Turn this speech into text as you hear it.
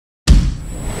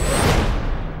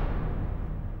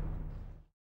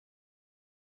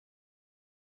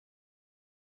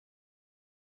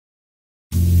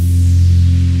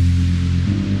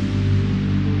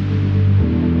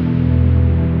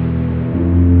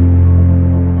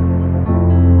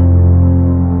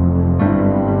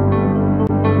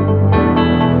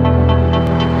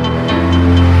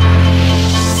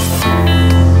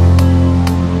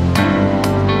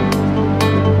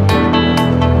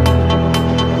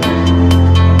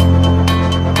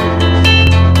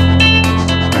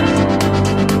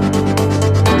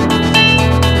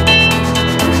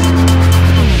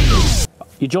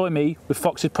join me with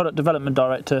Fox's Product Development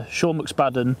Director, Shaun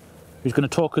McSpadden, who's going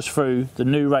to talk us through the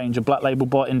new range of Black Label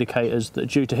bite indicators that are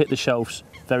due to hit the shelves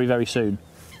very, very soon.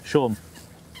 Shaun,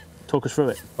 talk us through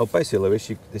it. Well, basically, Lewis,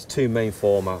 there's two main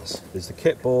formats. There's the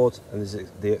kit board and there's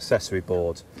the accessory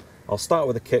board. I'll start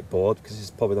with the kit board because it's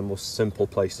probably the most simple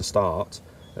place to start.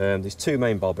 There's two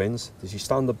main bobbins. There's your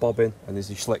standard bobbin and there's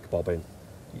your slick bobbin.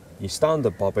 Your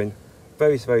standard bobbin,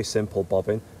 very, very simple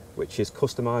bobbin, which is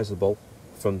customisable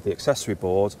from the accessory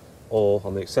board, or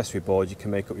on the accessory board you can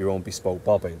make up your own bespoke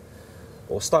bobbin. But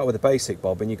we'll start with the basic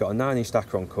bobbin. You've got a 9-inch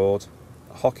Dacron cord,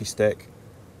 a hockey stick,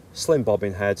 slim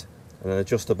bobbin head and an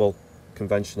adjustable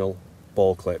conventional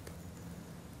ball clip.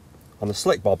 On the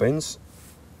slick bobbins,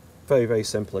 very, very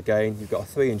simple again. You've got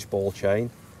a 3-inch ball chain,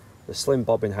 the slim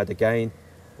bobbin head again,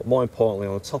 but more importantly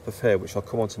on the top of here, which I'll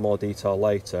come on to more detail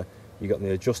later, you've got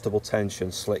the adjustable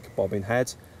tension slick bobbin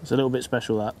head. It's a little bit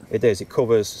special, that. It is. It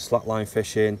covers slackline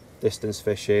fishing, distance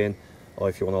fishing, or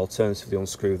if you want to alternatively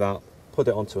unscrew that, put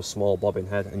it onto a small bobbin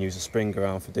head and use a spring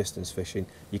around for distance fishing,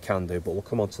 you can do, but we'll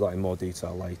come on to that in more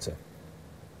detail later.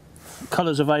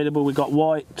 Colours available, we've got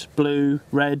white, blue,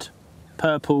 red,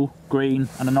 purple, green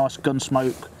and a nice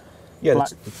Gunsmoke. Yeah,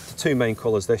 the two main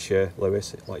colours this year,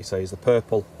 Lewis, like you say, is the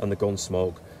purple and the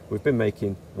Gunsmoke. We've been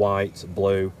making white,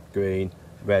 blue, green,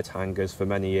 red hangers for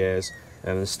many years,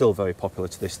 and they're still very popular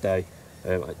to this day.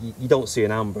 You don't see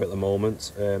an amber at the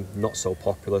moment, not so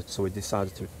popular, so we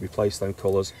decided to replace them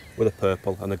colours with a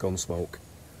purple and a Gunsmoke.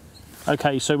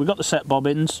 Okay, so we've got the set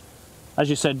bobbins. As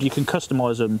you said, you can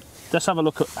customise them. Let's have a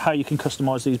look at how you can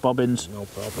customise these bobbins. No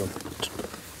problem.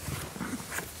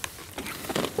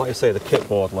 Like I say, the kit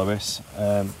board, Lewis,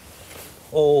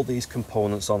 all these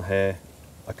components on here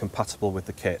are compatible with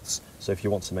the kits. So if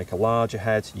you want to make a larger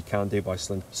head, you can do by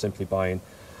simply buying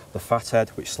the fat head,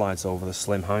 which slides over the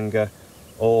slim hanger,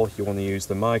 or you want to use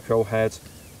the micro head,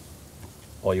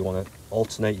 or you want to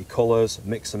alternate your colours,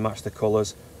 mix and match the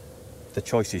colours. The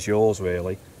choice is yours,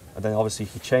 really. And then obviously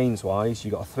for chains wise,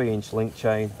 you've got a 3-inch link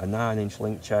chain, a 9-inch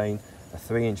link chain, a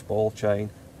 3-inch ball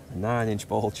chain, a 9-inch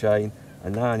ball chain, a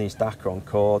 9-inch Dacron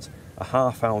cord, a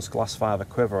 1/2 ounce glass fibre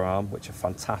quiver arm, which are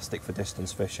fantastic for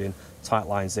distance fishing, tight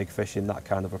line zig fishing, that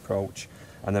kind of approach,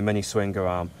 and a mini swinger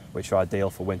arm, which are ideal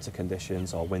for winter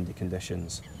conditions or windy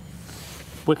conditions.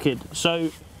 Wicked.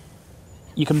 So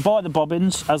you can buy the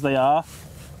bobbins as they are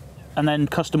and then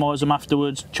customise them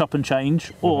afterwards, chop and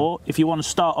change, or if you want to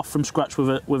start off from scratch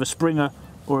with a springer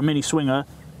or a mini swinger,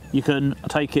 you can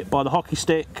take it by the hockey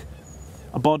stick,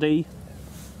 a body,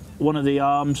 one of the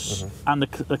arms and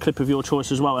the clip of your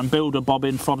choice as well, and build a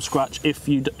bobbin from scratch if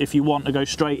you want to go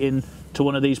straight in to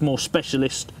one of these more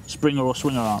specialist springer or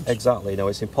swinger arms. Exactly. You know,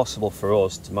 it's impossible for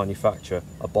us to manufacture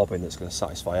a bobbin that's going to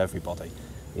satisfy everybody.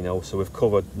 You know, so we've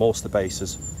covered most of the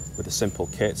bases with the simple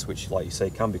kits, which, like you say,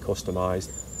 can be customised,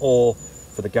 or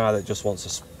for the guy that just wants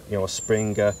a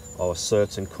springer or a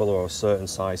certain colour or a certain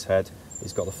size head,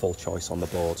 he's got the full choice on the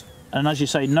board. And as you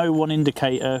say, no one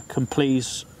indicator can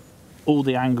please all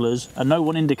the anglers, and no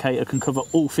one indicator can cover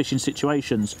all fishing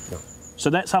situations. No.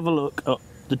 So let's have a look at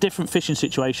the different fishing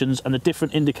situations and the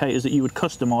different indicators that you would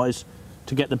customise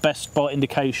to get the best bite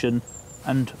indication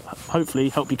and hopefully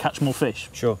help you catch more fish.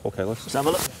 Sure, okay, let's have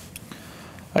a look.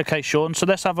 Okay, Shaun, so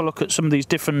let's have a look at some of these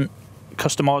different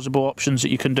customisable options that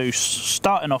you can do.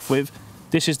 Starting off with,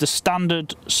 this is the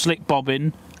standard slick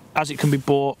bobbin as it can be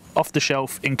bought off the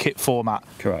shelf in kit format.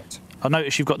 Correct. I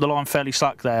notice you've got the line fairly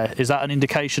slack there. Is that an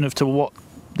indication of to what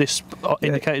this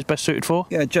indicator is best suited for?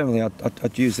 Yeah, generally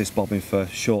I'd use this bobbin for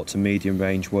short to medium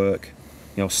range work,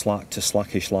 you know, slack to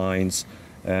slackish lines.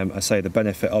 I say the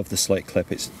benefit of the slick clip,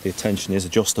 the tension is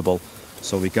adjustable.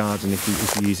 So regarding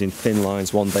if you're using thin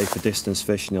lines one day for distance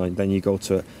fishing, you know, then you go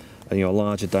to a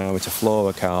larger diameter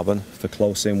fluorocarbon for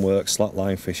close in work, slack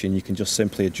line fishing, you can just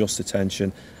simply adjust the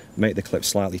tension, make the clip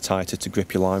slightly tighter to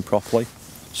grip your line properly.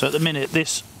 So at the minute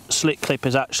this slick clip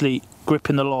is actually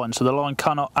gripping the line, so the line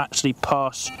cannot actually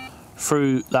pass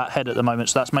through that head at the moment,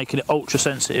 so that's making it ultra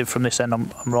sensitive from this end.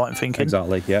 I'm right in thinking.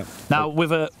 Exactly, yeah. Now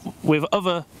with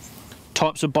other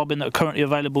types of bobbin that are currently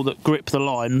available that grip the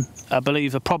line, I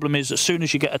believe the problem is as soon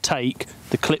as you get a take,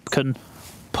 the clip can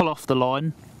pull off the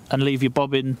line and leave your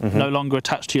bobbin no longer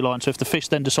attached to your line. So if the fish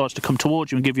then decides to come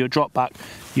towards you and give you a drop back,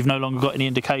 you've no longer got any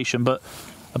indication. But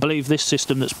I believe this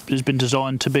system has been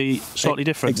designed to be slightly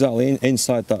different. Exactly.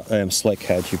 Inside that slick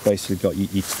head, you've basically got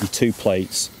your two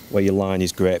plates where your line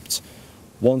is gripped.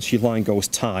 Once your line goes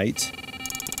tight,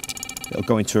 it'll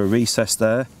go into a recess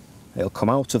there. It'll come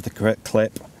out of the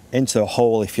clip, into a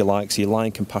hole, if you like, so your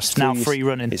line can pass through. Now free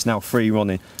running. It's now free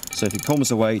running. So if it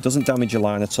comes away, it doesn't damage your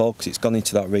line at all because it's gone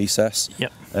into that recess.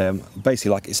 Yep.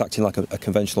 Basically, like it's acting like a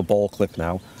conventional ball clip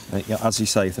now. As you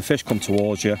say, if the fish come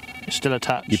towards you, It's still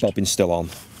attached. your bobbin's still on.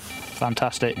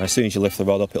 Fantastic. And as soon as you lift the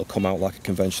rod up, it'll come out like a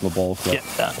conventional ball clip.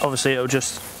 Yeah, obviously it'll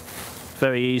just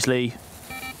very easily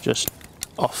just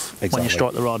off when Exactly. you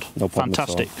strike the rod. No problem at all.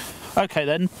 Fantastic. Okay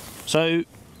then, so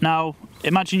now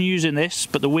imagine using this,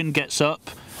 but the wind gets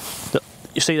up.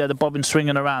 You see there the bobbin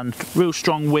swinging around, real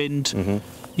strong wind.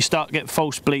 You start getting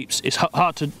false bleeps. It's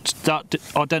hard to start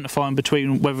identifying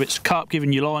between whether it's carp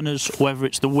giving you liners or whether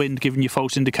it's the wind giving you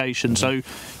false indication. So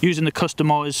using the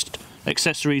customised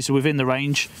accessories within the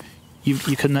range, you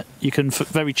can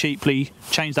very cheaply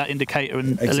change that indicator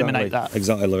and eliminate that.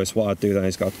 Exactly, Lewis. What I'd do then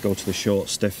is go to the short,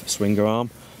 stiff swinger arm.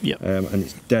 Yep. And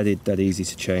it's dead easy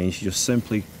to change. You just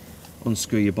simply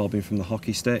unscrew your bobbin from the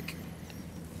hockey stick.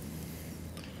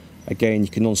 Again, you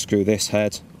can unscrew this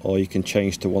head, or you can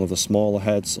change to one of the smaller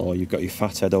heads, or you've got your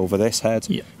fat head over this head.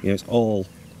 Yep. You know, it's all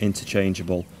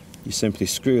interchangeable. You simply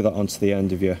screw that onto the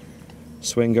end of your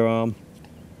swinger arm.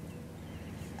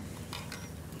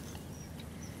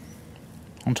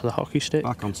 Onto the hockey stick.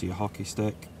 Back onto your hockey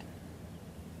stick.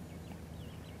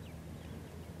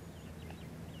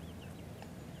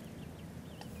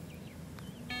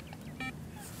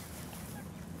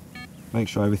 Make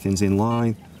sure everything's in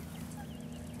line.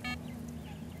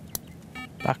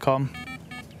 Back on.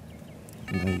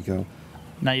 And there you go.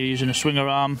 Now you're using a swinger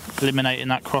arm, eliminating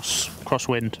that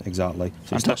crosswind. Exactly.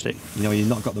 So Fantastic. It's not, you've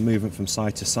not got the movement from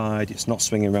side to side. It's not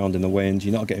swinging around in the wind.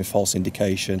 You're not getting false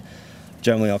indication.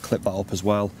 Generally, I'll clip that up as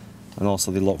well. And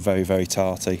also, they look very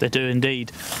tarty. They do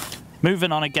indeed.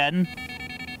 Moving on again.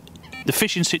 The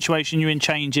fishing situation you're in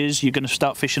changes. You're going to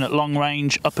start fishing at long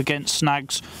range, up against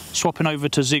snags, swapping over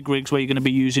to zig rigs where you're going to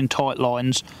be using tight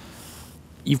lines.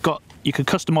 You can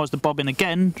customise the bobbin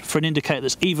again for an indicator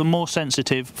that's even more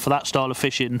sensitive for that style of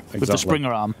fishing with the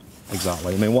springer arm.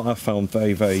 Exactly. I mean, what I've found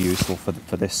very useful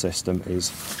for this system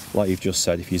is, like you've just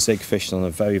said, if you zig fishing on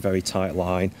a very tight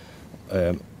line,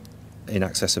 in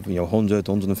excess of 100,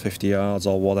 150 yards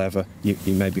or whatever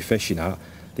you may be fishing at,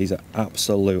 these are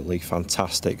absolutely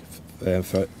fantastic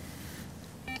for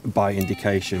bite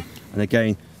indication. And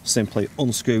again, simply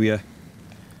unscrew your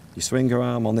swinger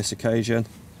arm on this occasion.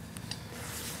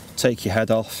 Take your head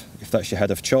off if that's your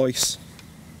head of choice.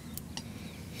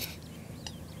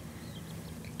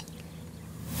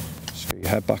 Screw your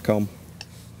head back on.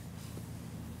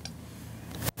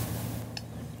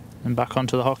 And back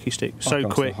onto the hockey stick. Back So onto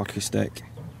quick. the hockey stick.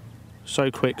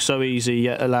 So quick, so easy,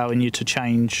 yet allowing you to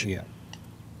change Yeah.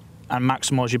 and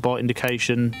maximise your bite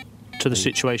indication to the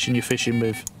situation you're fishing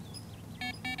with.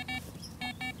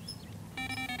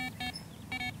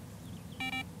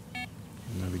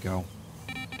 And there we go.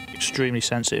 Extremely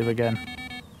sensitive again.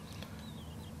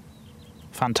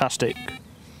 Fantastic.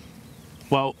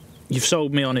 Well, you've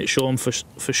sold me on it, Shaun, for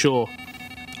sure.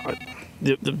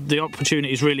 The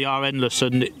opportunities really are endless,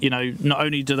 and not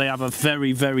only do they have a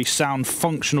very sound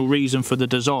functional reason for the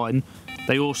design,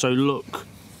 they also look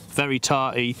very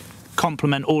tarty,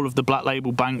 complement all of the Black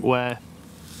Label bankware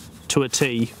to a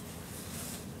T.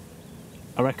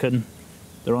 I reckon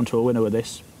they're onto a winner with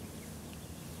this.